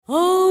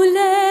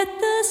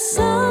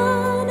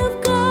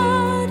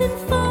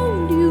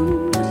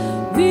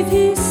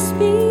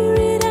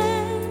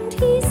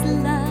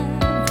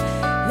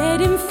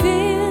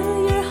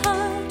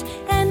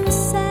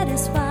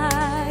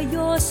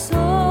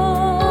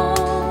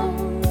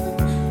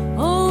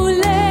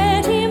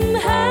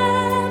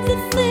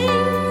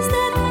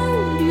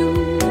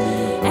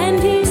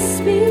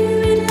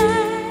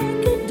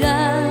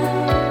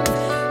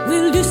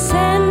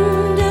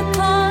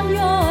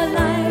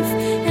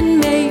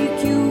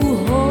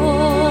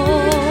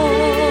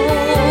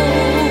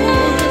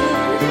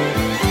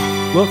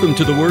Welcome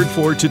to the Word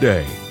for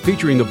Today,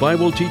 featuring the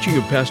Bible teaching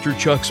of Pastor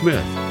Chuck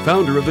Smith,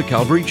 founder of the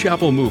Calvary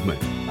Chapel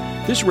Movement.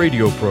 This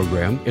radio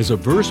program is a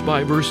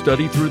verse-by-verse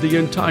study through the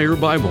entire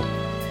Bible.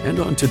 And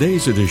on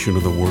today's edition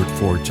of the Word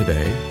for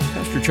Today,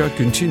 Pastor Chuck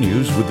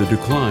continues with the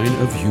decline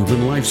of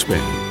human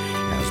lifespan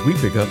as we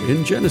pick up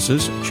in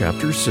Genesis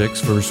chapter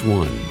 6, verse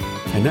 1.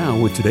 And now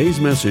with today's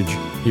message,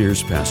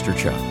 here's Pastor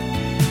Chuck.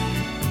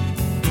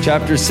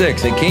 Chapter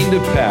 6, It came to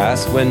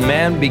pass, when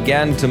man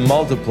began to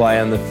multiply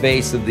on the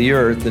face of the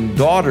earth, and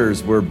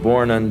daughters were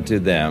born unto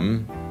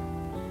them,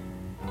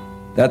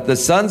 that the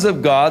sons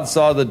of God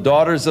saw the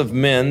daughters of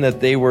men, that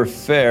they were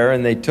fair,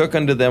 and they took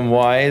unto them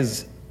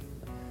wives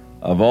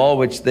of all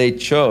which they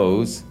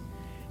chose.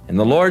 And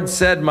the Lord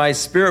said, My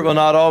spirit will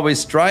not always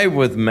strive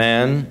with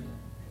man,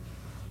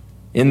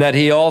 in that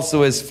he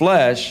also is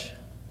flesh,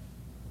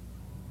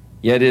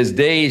 yet his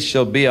days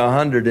shall be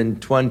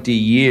 120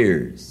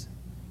 years.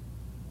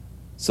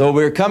 So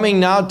we're coming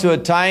now to a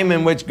time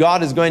in which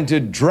God is going to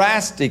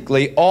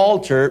drastically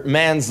alter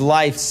man's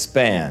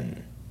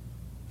lifespan.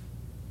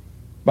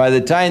 By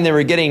the time they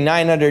were getting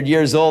 900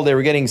 years old, they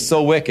were getting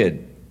so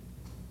wicked.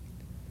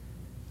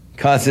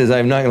 God says,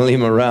 I'm not going to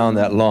leave them around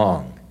that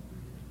long.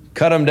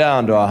 Cut them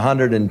down to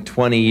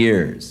 120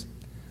 years.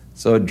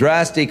 So a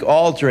drastic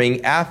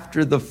altering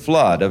after the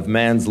flood of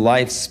man's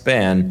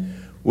lifespan,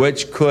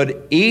 which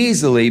could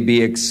easily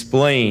be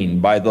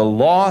explained by the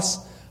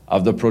loss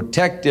of the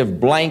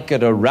protective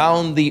blanket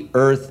around the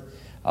earth,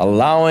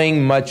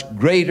 allowing much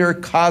greater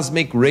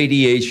cosmic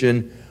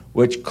radiation,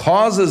 which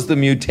causes the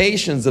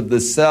mutations of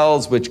the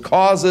cells, which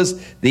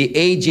causes the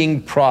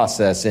aging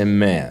process in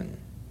man.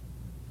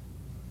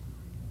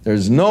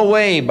 There's no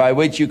way by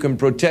which you can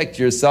protect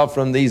yourself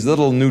from these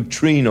little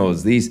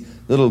neutrinos, these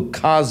little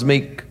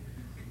cosmic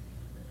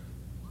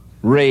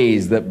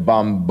rays that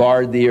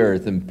bombard the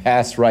earth and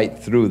pass right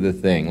through the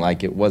thing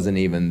like it wasn't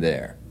even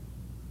there.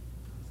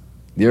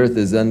 The earth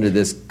is under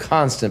this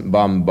constant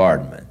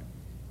bombardment.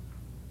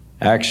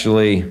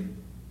 Actually,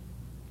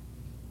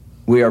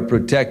 we are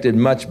protected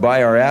much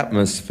by our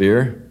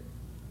atmosphere.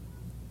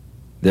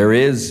 There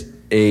is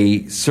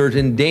a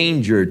certain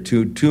danger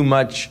to too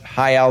much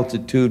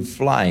high-altitude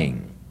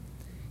flying.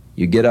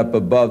 You get up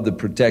above the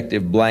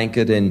protective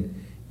blanket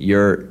and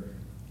your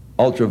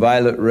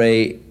ultraviolet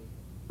ray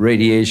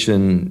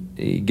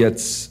radiation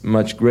gets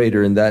much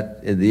greater, and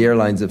that the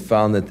airlines have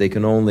found that they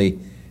can only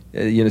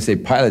say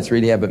pilots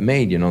really have it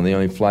made, they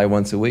only fly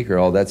once a week or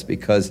all. That's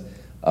because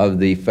of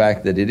the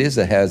fact that it is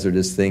a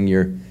hazardous thing.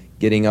 You're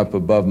getting up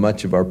above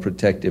much of our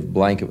protective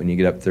blanket when you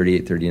get up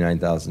 38,000,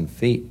 39,000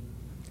 feet.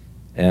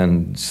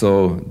 And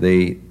so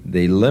they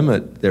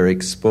limit their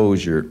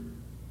exposure.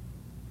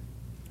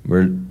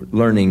 We're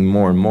learning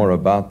more and more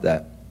about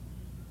that.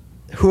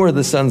 Who are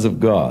the sons of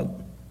God?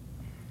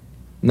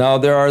 Now,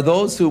 there are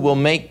those who will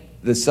make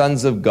the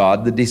sons of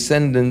God the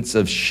descendants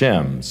of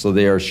Shem. So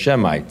they are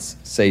Shemites,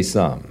 say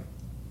some.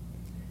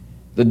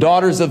 The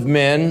daughters of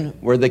men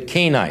were the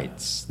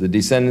Cainites, the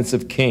descendants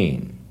of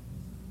Cain,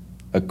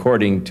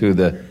 according to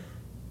the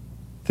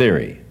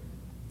theory.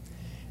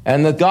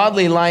 And the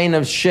godly line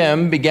of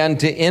Shem began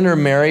to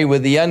intermarry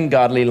with the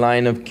ungodly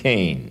line of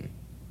Cain.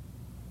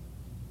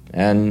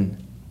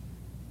 And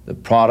the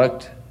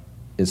product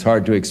is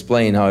hard to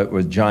explain how it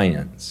was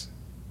giants.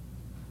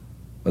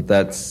 But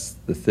that's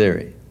the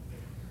theory.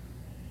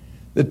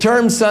 The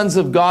term sons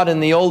of God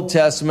in the Old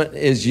Testament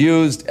is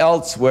used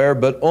elsewhere,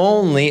 but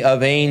only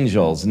of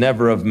angels,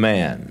 never of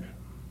man.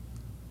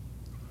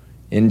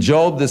 In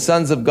Job, the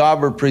sons of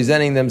God were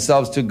presenting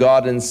themselves to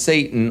God, and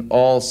Satan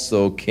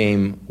also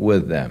came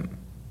with them.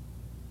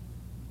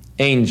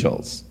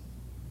 Angels.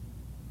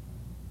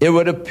 It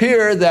would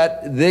appear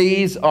that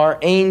these are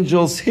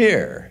angels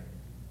here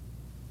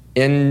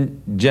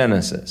in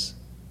Genesis.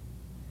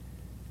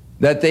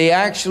 That they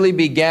actually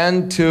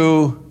began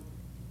to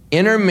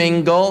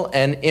intermingle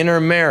and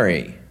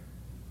intermarry.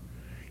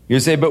 You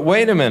say, but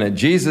wait a minute,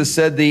 Jesus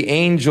said the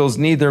angels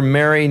neither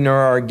marry nor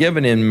are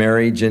given in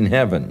marriage in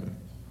heaven.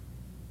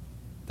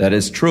 That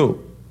is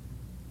true.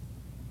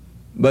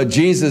 But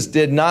Jesus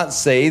did not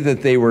say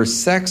that they were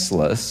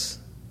sexless.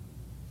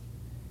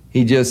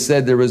 He just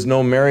said there was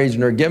no marriage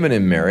nor given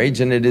in marriage,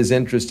 and it is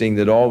interesting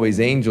that always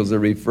angels are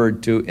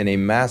referred to in a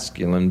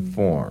masculine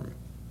form.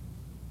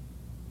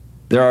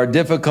 There are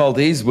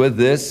difficulties with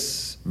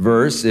this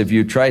verse if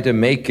you try to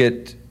make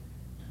it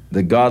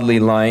the godly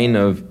line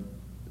of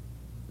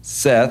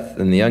Seth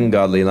and the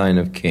ungodly line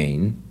of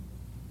Cain.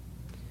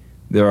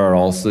 There are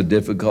also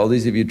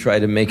difficulties if you try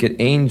to make it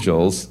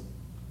angels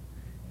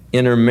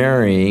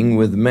intermarrying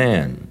with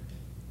man.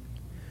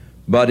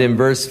 But in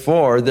verse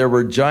 4, there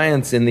were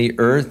giants in the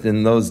earth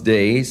in those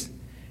days,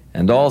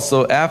 and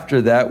also after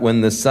that,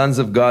 when the sons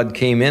of God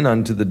came in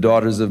unto the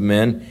daughters of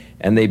men,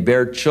 and they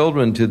bare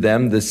children to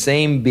them, the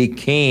same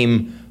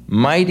became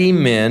mighty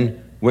men,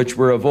 which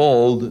were of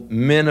old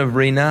men of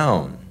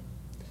renown.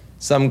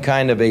 Some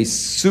kind of a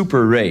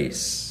super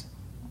race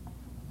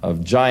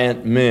of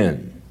giant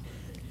men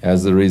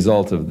as the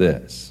result of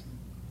this.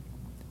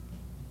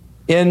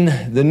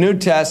 In the New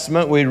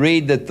Testament, we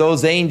read that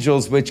those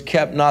angels which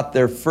kept not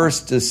their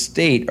first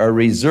estate are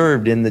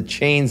reserved in the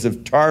chains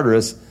of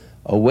Tartarus,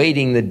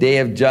 awaiting the day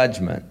of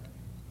judgment.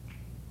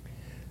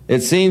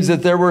 It seems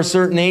that there were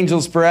certain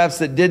angels perhaps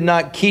that did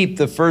not keep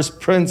the first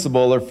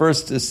principle or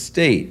first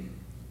estate.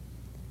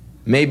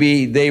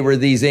 Maybe they were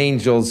these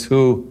angels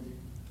who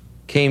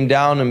came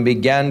down and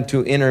began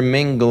to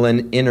intermingle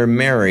and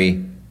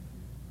intermarry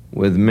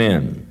with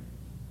men.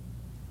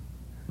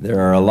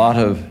 There are a lot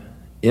of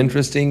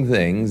interesting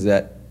things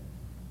that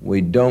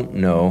we don't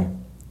know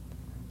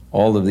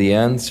all of the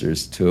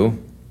answers to,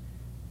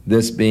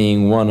 this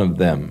being one of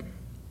them.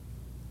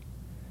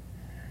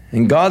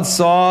 And God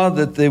saw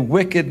that the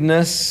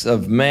wickedness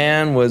of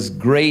man was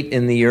great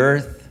in the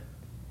earth,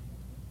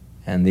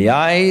 and the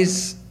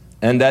eyes,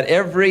 and that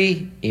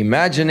every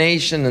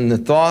imagination and the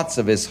thoughts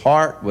of his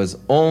heart was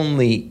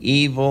only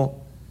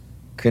evil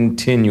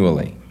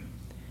continually.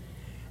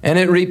 And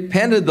it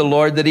repented the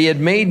Lord that he had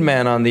made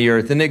man on the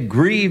earth, and it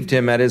grieved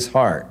him at his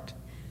heart.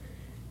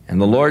 And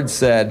the Lord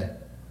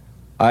said,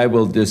 I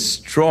will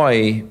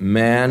destroy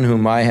man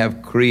whom I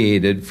have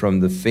created from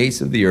the face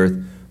of the earth,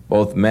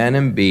 both man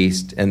and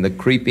beast, and the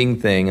creeping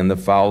thing, and the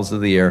fowls of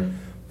the air,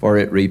 for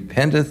it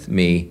repenteth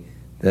me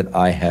that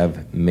I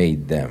have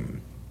made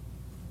them.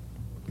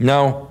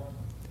 Now,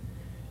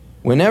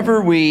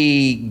 whenever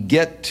we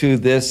get to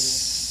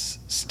this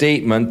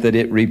statement that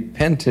it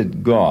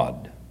repented God,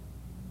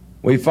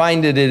 we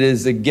find that it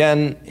is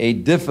again a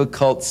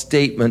difficult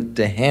statement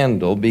to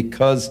handle,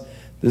 because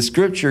the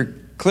Scripture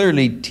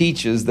clearly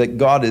teaches that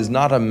God is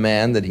not a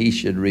man that he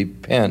should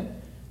repent,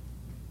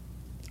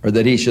 or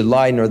that he should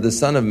lie, nor the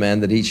Son of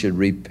Man that he should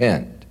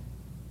repent.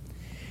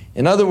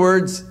 In other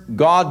words,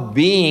 God,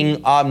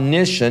 being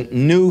omniscient,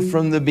 knew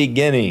from the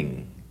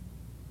beginning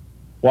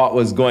what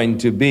was going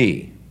to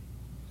be.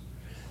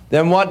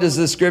 Then what does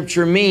the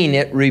Scripture mean?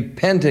 It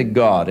repented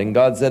God. And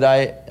God said,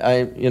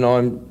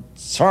 I'm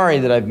sorry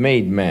that I've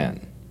made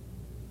man.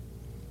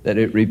 That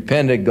it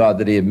repented God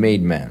that he had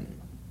made man.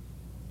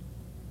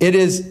 It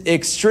is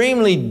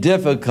extremely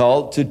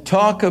difficult to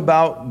talk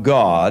about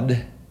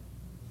God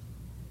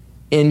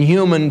in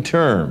human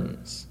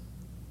terms,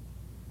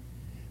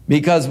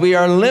 because we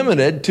are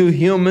limited to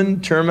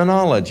human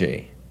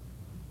terminology.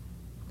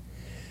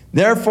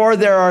 Therefore,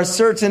 there are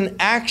certain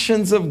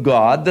actions of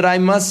God that I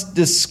must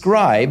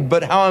describe,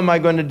 but how am I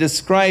going to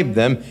describe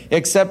them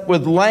except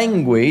with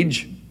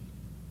language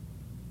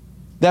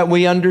that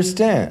we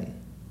understand?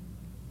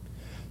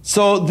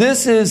 So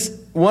this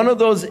is one of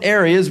those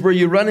areas where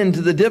you run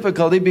into the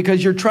difficulty,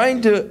 because you're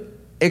trying to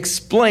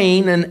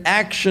explain an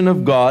action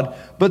of God,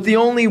 but the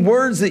only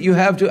words that you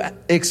have to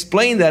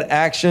explain that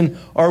action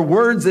are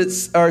words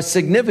that are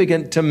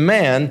significant to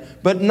man,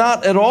 but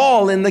not at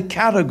all in the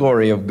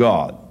category of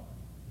God.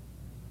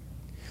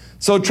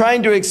 So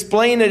trying to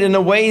explain it in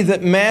a way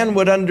that man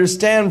would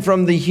understand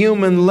from the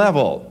human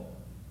level,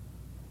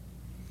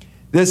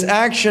 this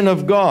action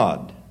of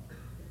God,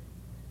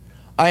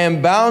 I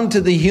am bound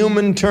to the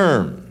human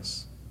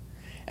terms,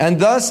 and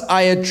thus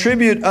I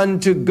attribute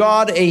unto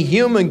God a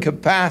human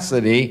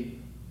capacity,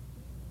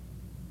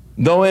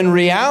 though in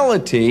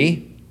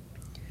reality,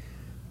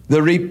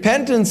 the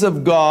repentance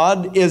of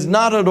God is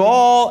not at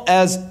all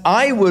as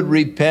I would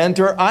repent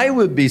or I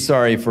would be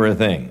sorry for a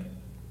thing.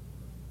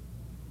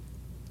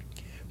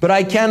 But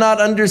I cannot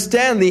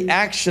understand the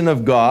action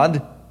of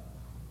God,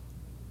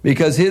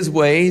 because his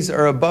ways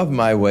are above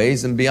my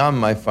ways and beyond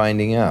my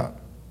finding out.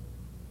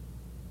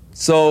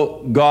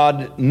 So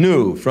God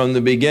knew from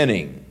the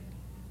beginning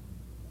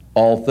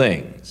all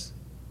things.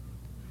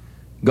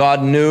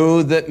 God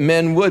knew that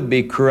men would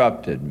be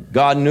corrupted.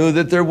 God knew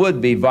that there would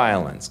be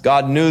violence.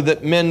 God knew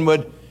that men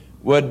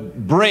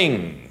would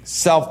bring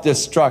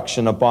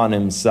self-destruction upon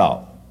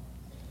himself.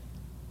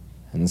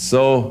 And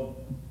so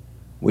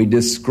we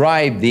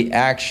describe the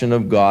action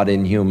of God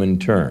in human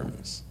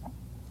terms.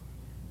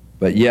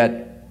 But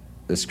yet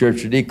the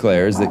Scripture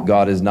declares that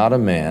God is not a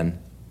man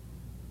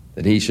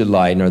that he should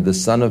lie, nor the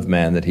Son of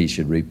Man that he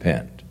should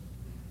repent.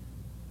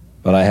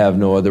 But I have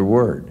no other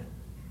word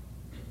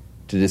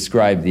to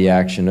describe the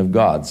action of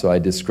God, so I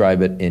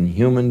describe it in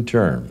human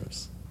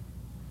terms,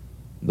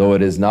 though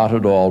it is not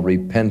at all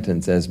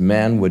repentance as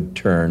man would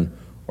turn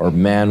or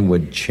man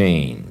would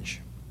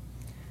change.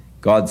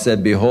 God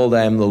said, behold,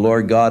 I am the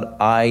Lord God,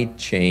 I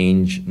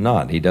change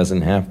not. He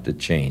doesn't have to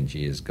change,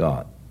 he is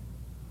God.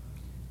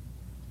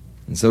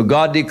 And so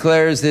God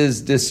declares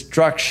his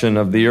destruction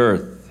of the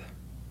earth.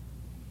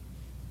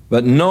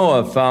 But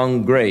Noah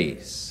found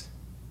grace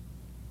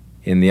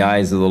in the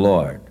eyes of the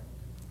Lord.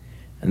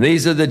 And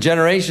these are the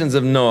generations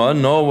of Noah.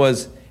 Noah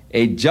was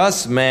a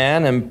just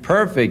man and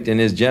perfect in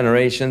his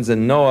generations,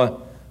 and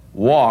Noah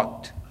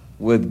walked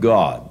with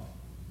God.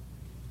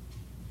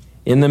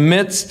 In the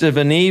midst of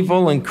an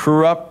evil and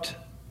corrupt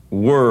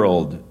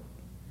world,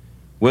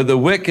 with the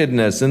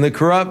wickedness and the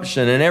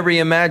corruption and every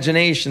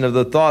imagination of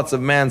the thoughts of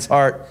man's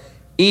heart,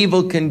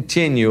 evil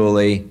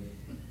continually,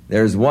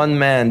 there's one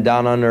man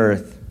down on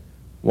earth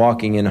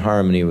walking in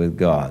harmony with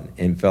God,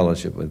 in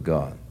fellowship with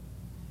God.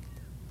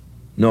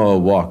 Noah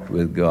walked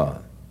with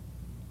God.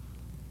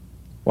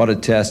 What a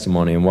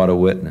testimony and what a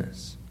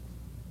witness.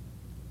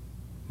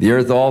 The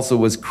earth also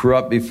was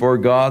corrupt before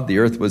God. The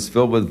earth was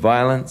filled with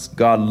violence.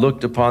 God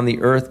looked upon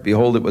the earth.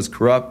 Behold, it was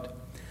corrupt.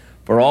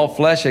 For all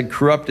flesh had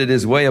corrupted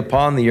his way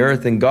upon the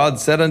earth. And God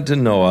said unto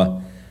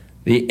Noah,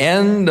 the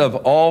end of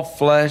all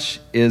flesh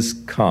is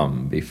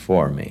come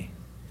before me.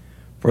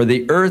 For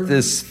the earth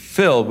is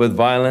filled with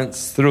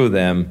violence through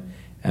them.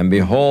 And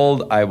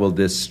behold, I will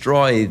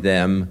destroy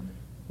them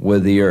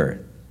with the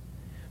earth.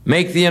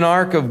 Make thee an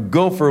ark of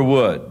gopher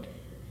wood.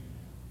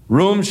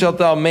 Room shalt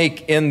thou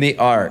make in the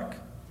ark.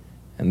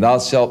 And thou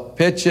shalt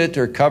pitch it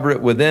or cover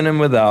it within and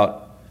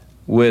without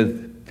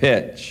with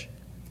pitch.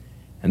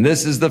 And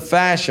this is the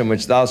fashion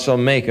which thou shalt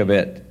make of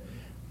it.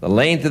 The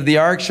length of the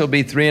ark shall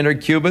be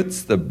 300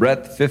 cubits, the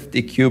breadth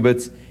 50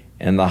 cubits,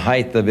 and the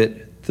height of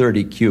it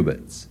 30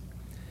 cubits.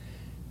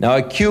 Now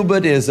a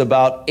cubit is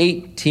about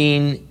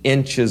 18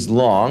 inches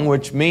long,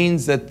 which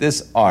means that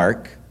this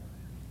ark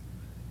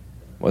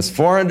was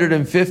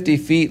 450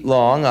 feet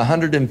long,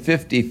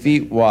 150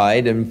 feet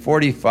wide, and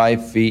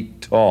 45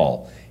 feet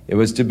tall. It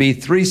was to be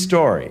 3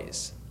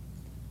 stories,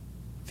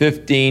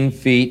 15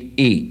 feet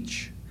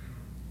each.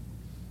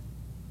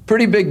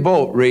 Pretty big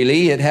boat,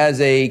 really. It has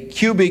a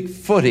cubic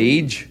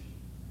footage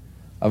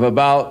of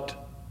about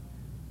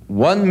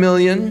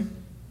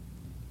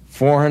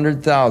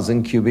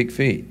 1,400,000 cubic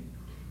feet,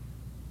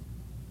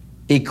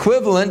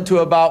 equivalent to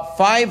about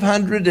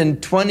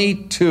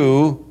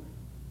 522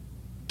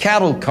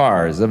 cattle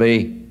cars of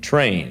a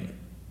train.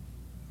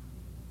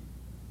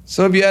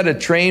 So if you had a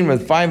train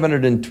with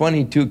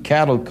 522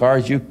 cattle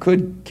cars, you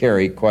could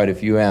carry quite a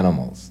few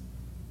animals.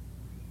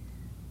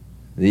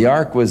 The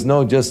ark was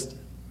no just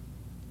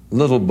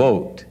little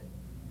boat.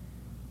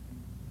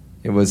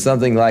 It was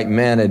something like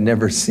man had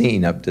never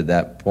seen up to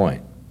that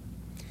point.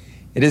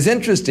 It is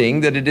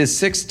interesting that it is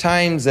 6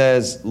 times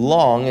as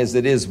long as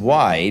it is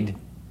wide,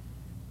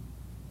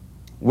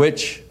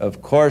 which,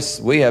 of course,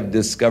 we have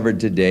discovered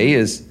today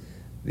is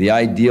the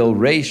ideal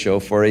ratio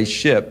for a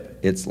ship,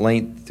 its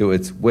length to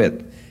its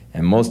width.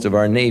 And most of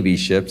our Navy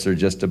ships are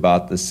just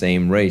about the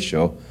same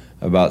ratio,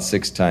 about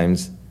 6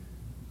 times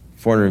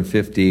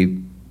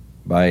 450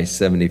 by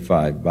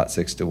 75, about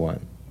 6 to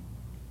 1.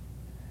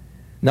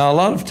 Now, a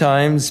lot of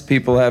times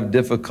people have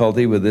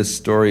difficulty with this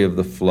story of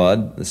the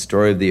flood, the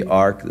story of the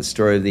ark, the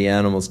story of the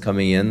animals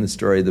coming in, the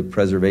story of the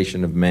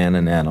preservation of man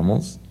and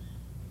animals.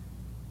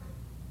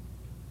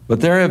 But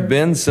there have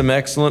been some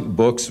excellent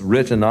books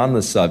written on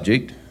the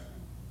subject.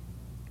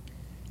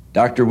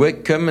 Dr.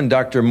 Whitcomb and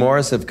Dr.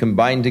 Morris have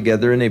combined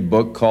together in a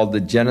book called The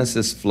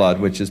Genesis Flood,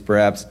 which is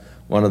perhaps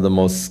one of the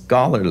most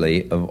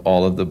scholarly of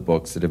all of the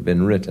books that have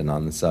been written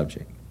on the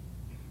subject.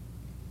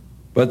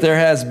 But there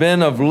has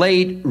been of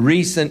late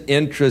recent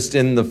interest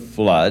in the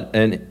flood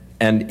and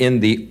in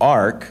the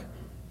ark,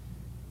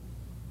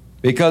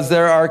 because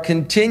there are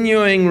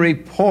continuing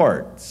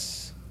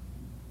reports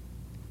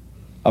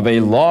of a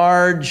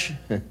large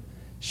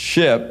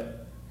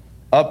ship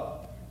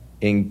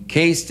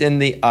encased in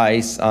the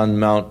ice on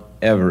Mount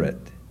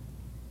Everett.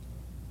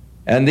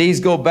 And these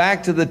go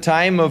back to the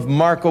time of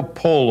Marco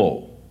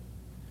Polo,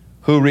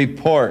 who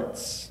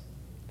reports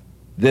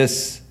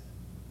this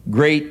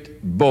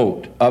great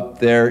boat up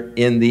there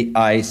in the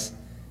ice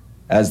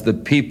as the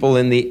people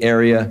in the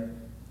area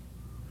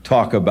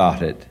talk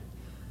about it.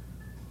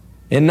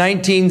 In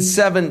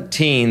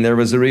 1917, there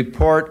was a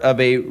report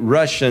of a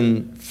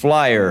Russian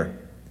flyer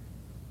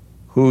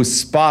who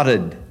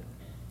spotted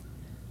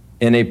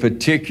in a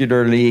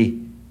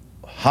particularly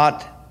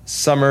hot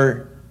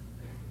summer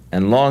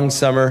and long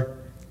summer,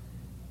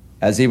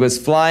 as he was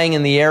flying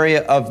in the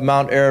area of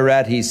Mount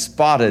Ararat, he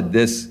spotted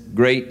this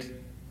great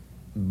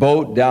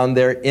boat down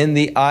there in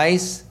the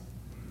ice.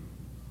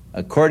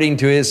 According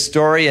to his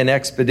story, an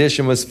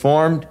expedition was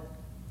formed,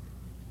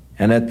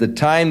 and at the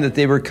time that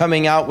they were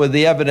coming out with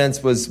the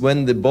evidence was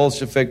when the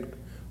Bolshevik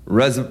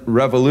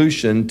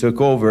revolution took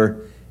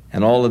over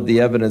and all of the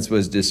evidence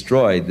was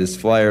destroyed. This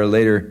flyer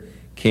later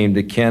came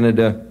to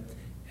Canada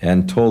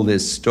and told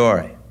his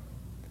story,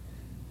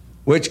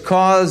 which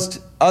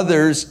caused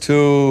others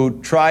to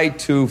try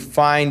to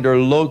find or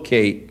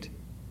locate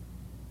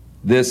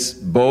this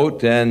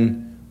boat,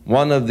 and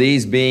one of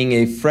these being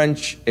a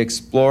French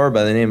explorer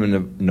by the name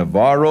of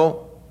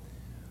Navarro,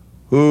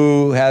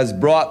 who has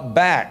brought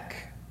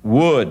back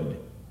wood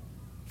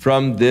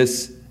from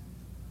this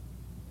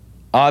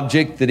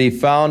object that he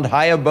found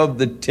high above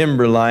the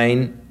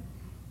timberline,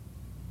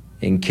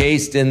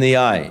 encased in the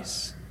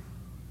ice,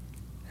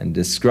 and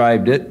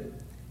described it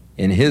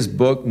in his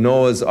book,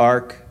 Noah's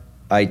Ark,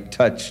 I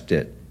Touched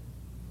It,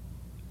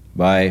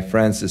 by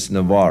Francis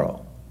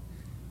Navarro.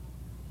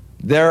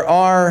 There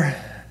are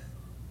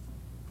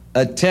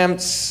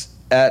attempts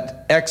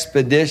at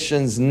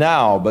expeditions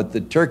now, but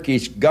the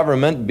Turkish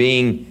government,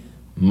 being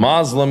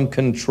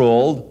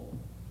Muslim-controlled,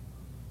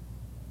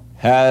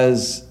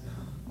 has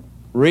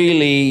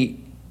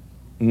really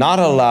not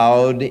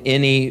allowed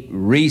any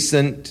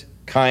recent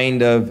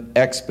kind of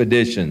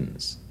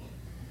expeditions.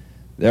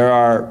 There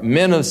are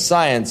men of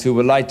science who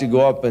would like to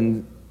go up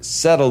and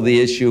settle the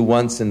issue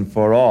once and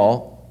for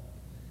all,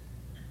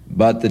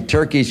 But the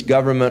Turkish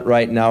government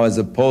right now is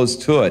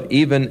opposed to it,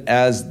 even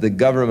as the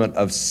government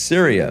of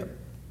Syria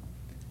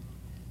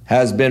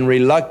has been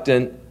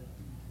reluctant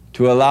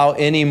to allow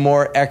any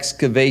more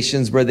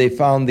excavations where they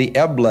found the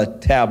Ebla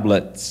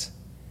tablets,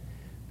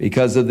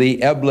 because of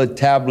the Ebla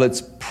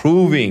tablets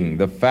proving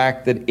the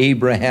fact that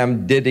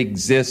Abraham did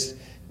exist,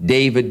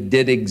 David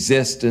did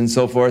exist, and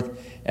so forth.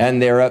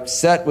 And they're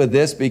upset with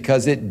this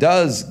because it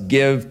does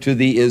give to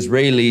the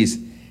Israelis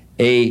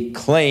a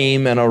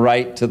claim and a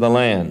right to the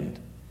land.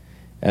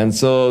 And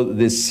so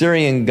the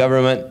Syrian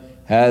government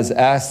has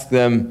asked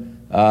them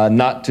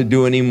not to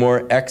do any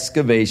more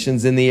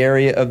excavations in the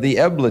area of the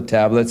Ebla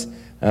tablets,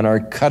 and are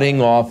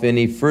cutting off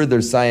any further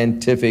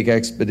scientific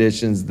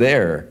expeditions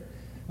there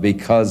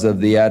because of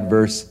the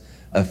adverse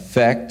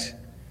effect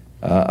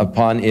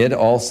upon it,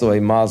 also a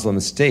Muslim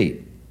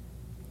state.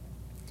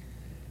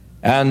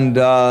 And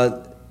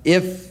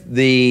if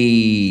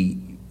the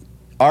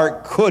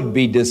ark could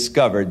be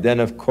discovered, then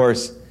of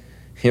course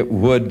it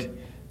would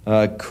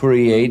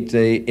create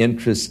an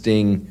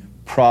interesting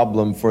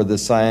problem for the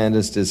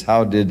scientists, is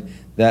how did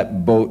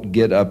that boat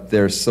get up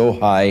there so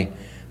high?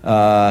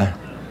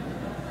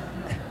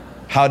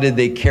 How did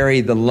they carry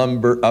the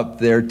lumber up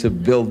there to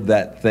build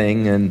that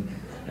thing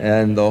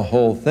and the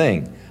whole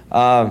thing?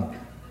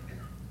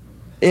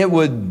 It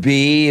would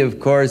be, of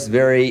course,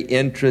 very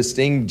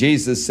interesting.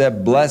 Jesus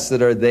said,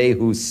 "Blessed are they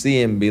who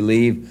see and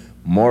believe.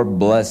 More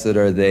blessed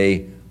are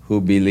they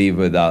who believe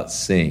without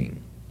seeing."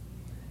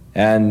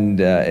 And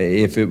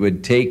if it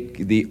would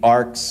take the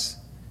ark's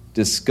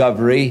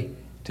discovery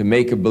to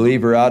make a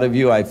believer out of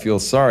you, I feel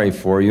sorry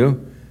for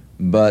you,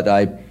 but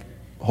I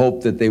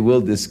hope that they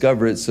will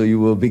discover it so you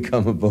will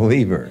become a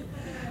believer.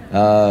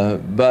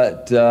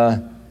 But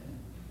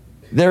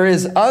there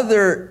is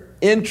other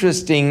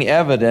interesting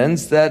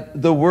evidence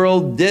that the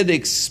world did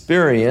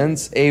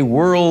experience a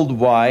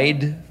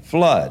worldwide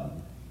flood.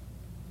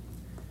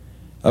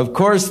 Of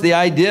course, the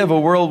idea of a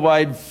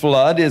worldwide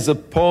flood is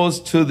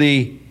opposed to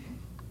the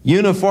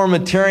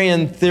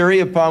uniformitarian theory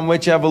upon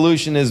which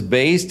evolution is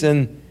based,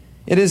 and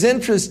it is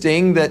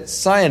interesting that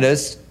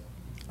scientists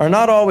are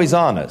not always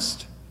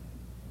honest.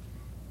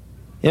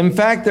 In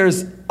fact,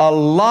 there's a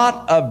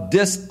lot of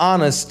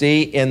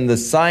dishonesty in the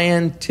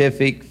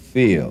scientific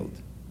field.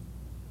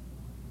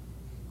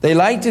 They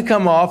like to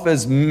come off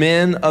as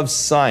men of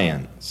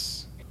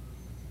science,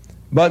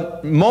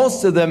 but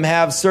most of them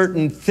have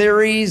certain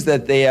theories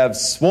that they have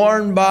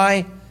sworn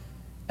by,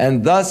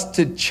 and thus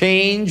to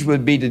change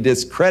would be to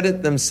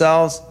discredit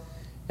themselves,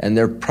 and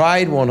their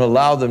pride won't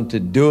allow them to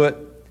do it.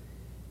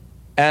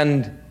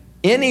 And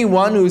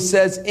anyone who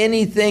says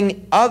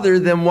anything other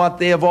than what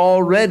they have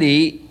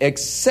already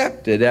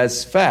accepted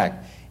as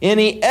fact,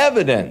 any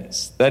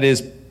evidence that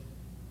is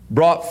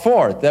brought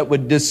forth that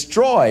would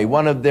destroy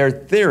one of their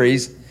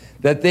theories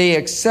that they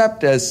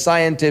accept as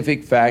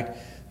scientific fact,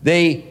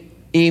 they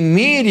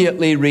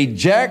immediately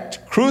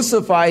reject,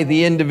 crucify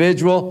the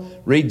individual,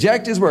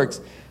 reject his works.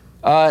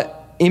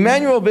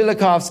 Immanuel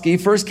Velikovsky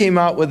first came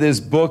out with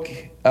his book,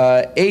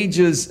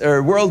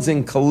 Worlds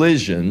in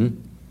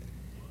Collision,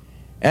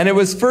 and it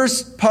was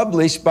first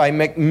published by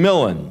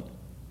Macmillan.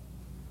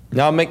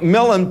 Now,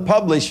 Macmillan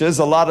publishes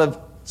a lot of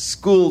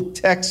school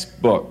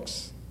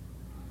textbooks.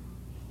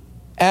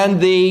 And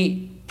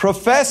the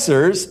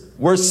professors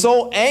were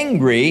so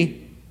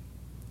angry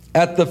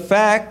at the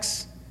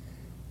facts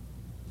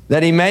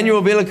that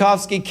Immanuel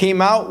Velikovsky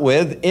came out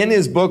with in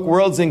his book,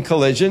 Worlds in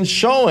Collision,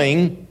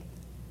 showing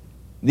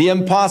the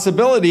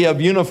impossibility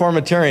of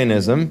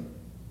uniformitarianism,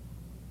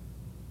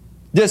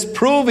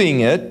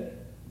 disproving it,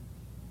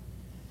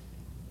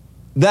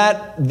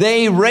 that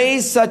they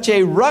raised such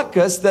a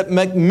ruckus that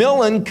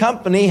Macmillan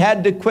Company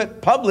had to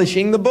quit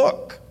publishing the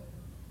book.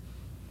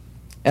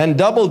 And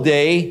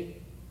Doubleday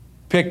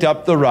picked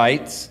up the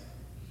rights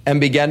and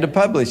began to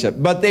publish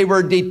it. But they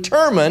were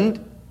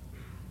determined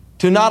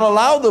to not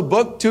allow the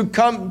book to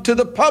come to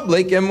the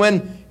public. And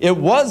when it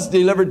was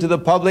delivered to the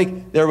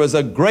public, there was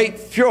a great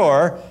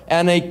furor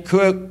and a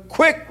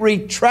quick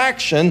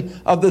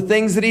retraction of the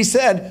things that he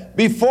said.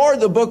 Before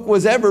the book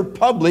was ever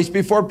published,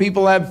 before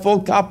people had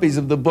full copies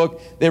of the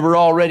book, they were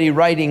already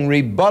writing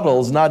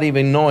rebuttals, not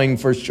even knowing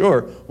for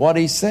sure what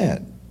he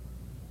said.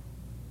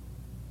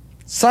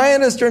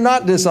 Scientists are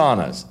not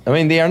dishonest. I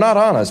mean, they are not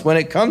honest. When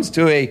it comes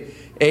to a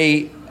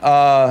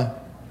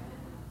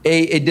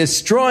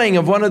destroying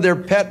of one of their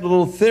pet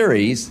little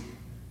theories,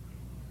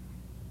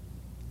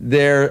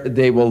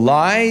 they will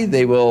lie,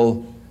 they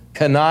will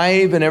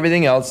connive and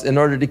everything else in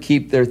order to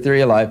keep their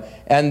theory alive.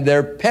 And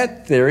their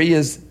pet theory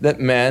is that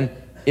man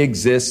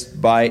exists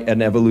by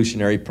an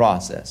evolutionary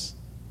process.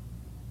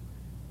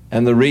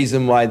 And the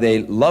reason why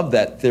they love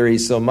that theory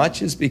so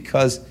much is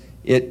because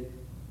it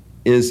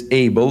is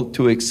able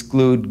to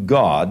exclude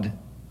God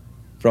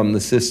from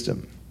the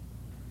system.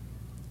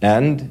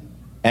 And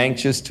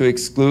anxious to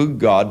exclude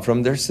God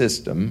from their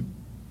system,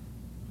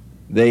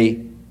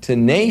 they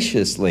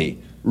tenaciously,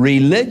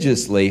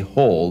 religiously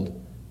hold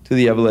to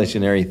the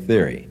evolutionary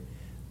theory,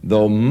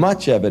 though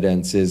much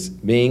evidence is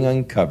being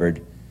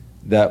uncovered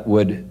that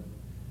would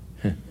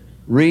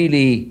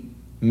really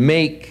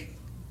make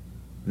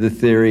the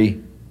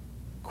theory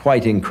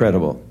quite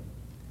incredible.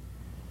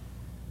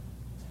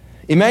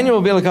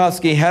 Emanuel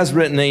Velikovsky has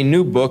written a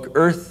new book,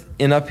 Earth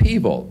in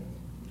Upheaval.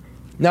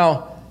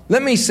 Now,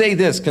 let me say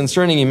this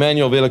concerning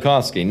Emanuel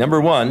Velikovsky.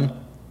 Number one,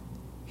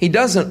 he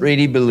doesn't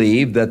really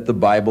believe that the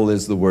Bible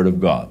is the Word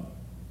of God.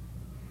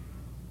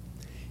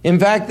 In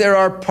fact, there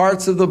are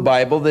parts of the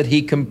Bible that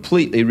he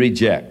completely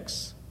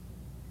rejects.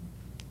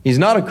 He's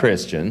not a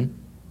Christian.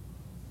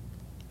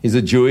 He's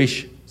a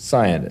Jewish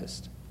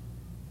scientist.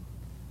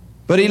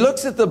 But he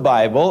looks at the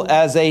Bible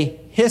as a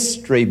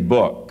history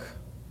book.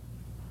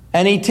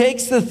 And he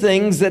takes the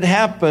things that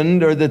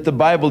happened or that the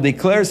Bible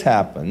declares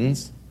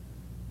happens,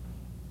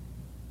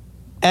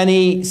 and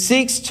he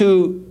seeks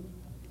to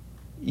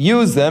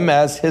use them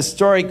as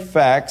historic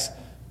facts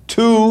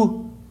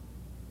to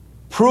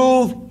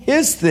prove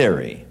his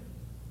theory,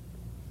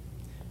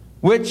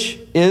 which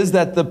is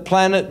that the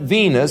planet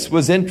Venus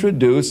was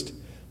introduced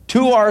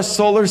to our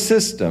solar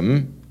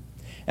system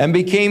and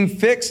became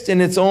fixed in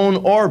its own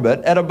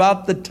orbit at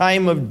about the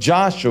time of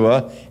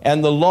Joshua,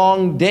 and the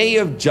long day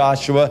of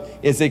Joshua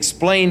is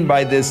explained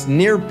by this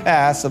near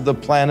pass of the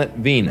planet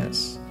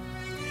Venus.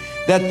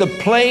 That the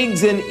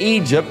plagues in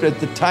Egypt at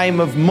the time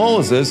of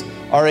Moses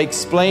are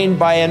explained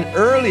by an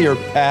earlier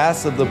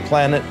pass of the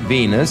planet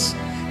Venus,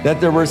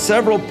 that there were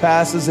several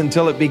passes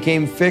until it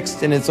became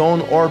fixed in its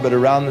own orbit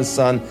around the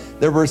sun.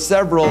 There were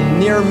several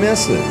near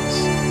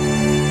misses.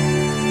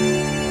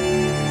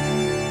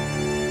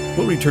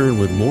 We'll return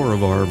with more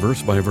of our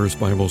verse-by-verse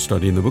Bible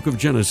study in the book of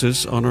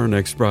Genesis on our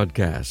next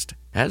broadcast,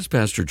 as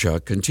Pastor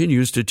Chuck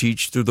continues to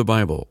teach through the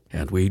Bible,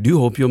 and we do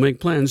hope you'll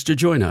make plans to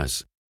join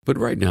us. But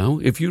right now,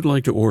 if you'd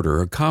like to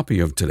order a copy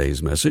of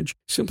today's message,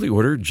 simply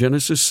order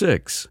Genesis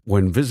 6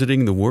 when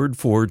visiting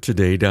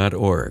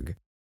thewordfortoday.org.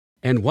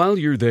 And while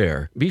you're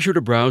there, be sure to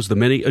browse the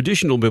many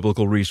additional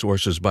biblical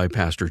resources by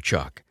Pastor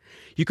Chuck.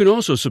 You can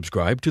also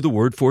subscribe to the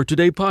Word for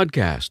Today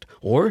podcast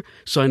or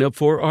sign up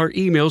for our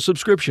email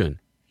subscription.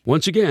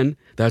 Once again,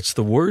 that's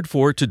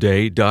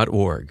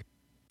thewordfortoday.org.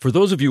 For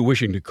those of you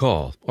wishing to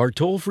call, our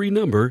toll-free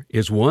number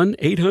is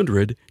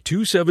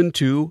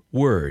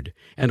 1-800-272-WORD,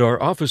 and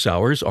our office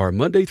hours are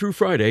Monday through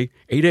Friday,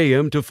 8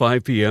 a.m. to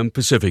 5 p.m.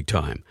 Pacific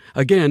Time.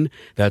 Again,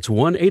 that's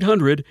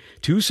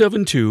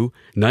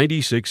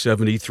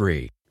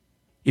 1-800-272-9673.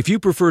 If you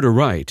prefer to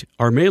write,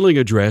 our mailing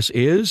address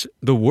is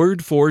The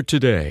Word for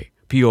Today,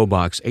 P.O.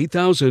 Box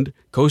 8000,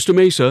 Costa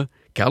Mesa,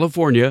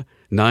 California,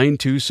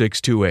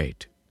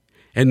 92628.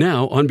 And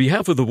now, on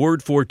behalf of the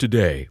Word for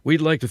Today,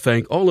 we'd like to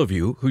thank all of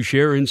you who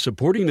share in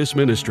supporting this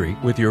ministry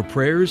with your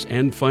prayers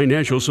and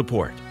financial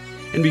support.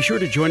 And be sure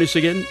to join us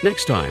again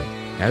next time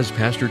as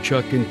Pastor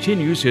Chuck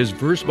continues his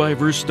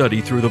verse-by-verse study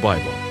through the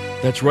Bible.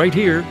 That's right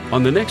here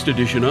on the next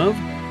edition of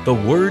The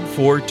Word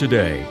for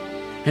Today.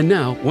 And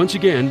now, once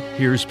again,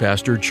 here's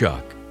Pastor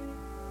Chuck.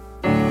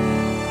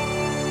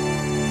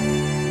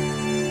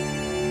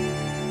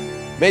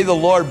 May the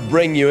Lord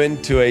bring you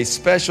into a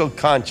special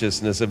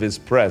consciousness of His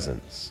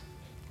presence,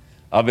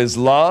 of His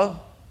love,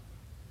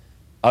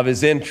 of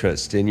His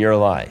interest in your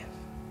life.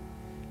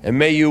 And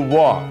may you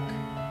walk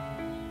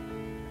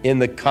in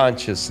the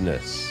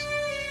consciousness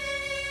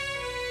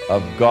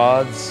of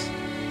God's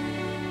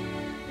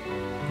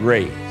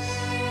grace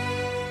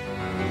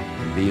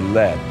and be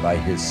led by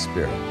His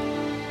Spirit.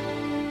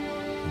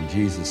 In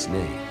Jesus'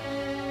 name.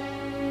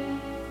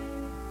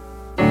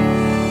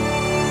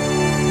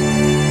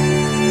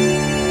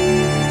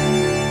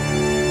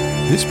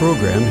 This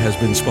program has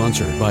been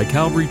sponsored by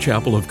Calvary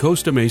Chapel of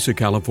Costa Mesa,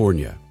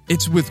 California.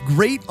 It's with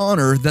great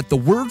honor that the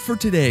Word for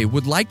Today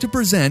would like to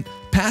present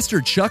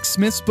Pastor Chuck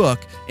Smith's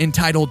book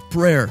entitled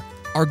Prayer,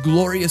 Our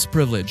Glorious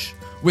Privilege.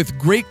 With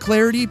great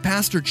clarity,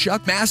 Pastor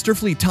Chuck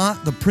masterfully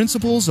taught the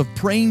principles of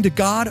praying to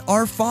God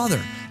our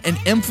Father and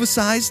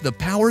emphasized the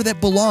power that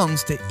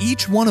belongs to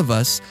each one of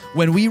us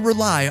when we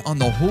rely on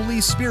the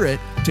Holy Spirit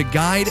to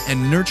guide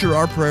and nurture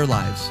our prayer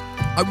lives.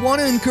 I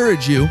want to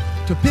encourage you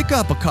to pick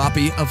up a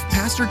copy of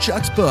Pastor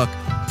Chuck's book,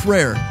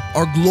 Prayer,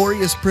 Our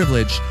Glorious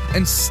Privilege,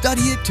 and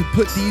study it to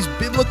put these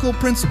biblical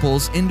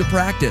principles into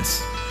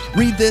practice.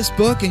 Read this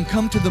book and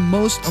come to the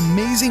most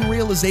amazing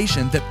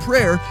realization that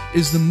prayer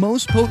is the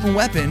most potent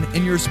weapon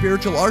in your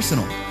spiritual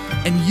arsenal,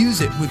 and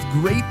use it with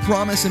great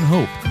promise and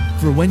hope.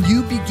 For when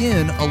you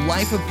begin a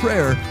life of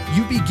prayer,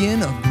 you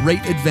begin a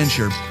great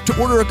adventure.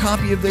 To order a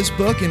copy of this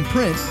book in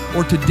print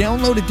or to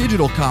download a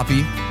digital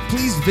copy,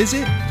 please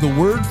visit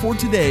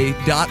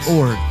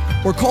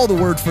thewordfortoday.org or call the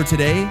Word for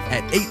Today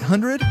at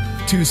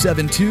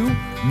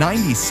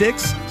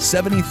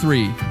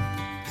 800-272-9673.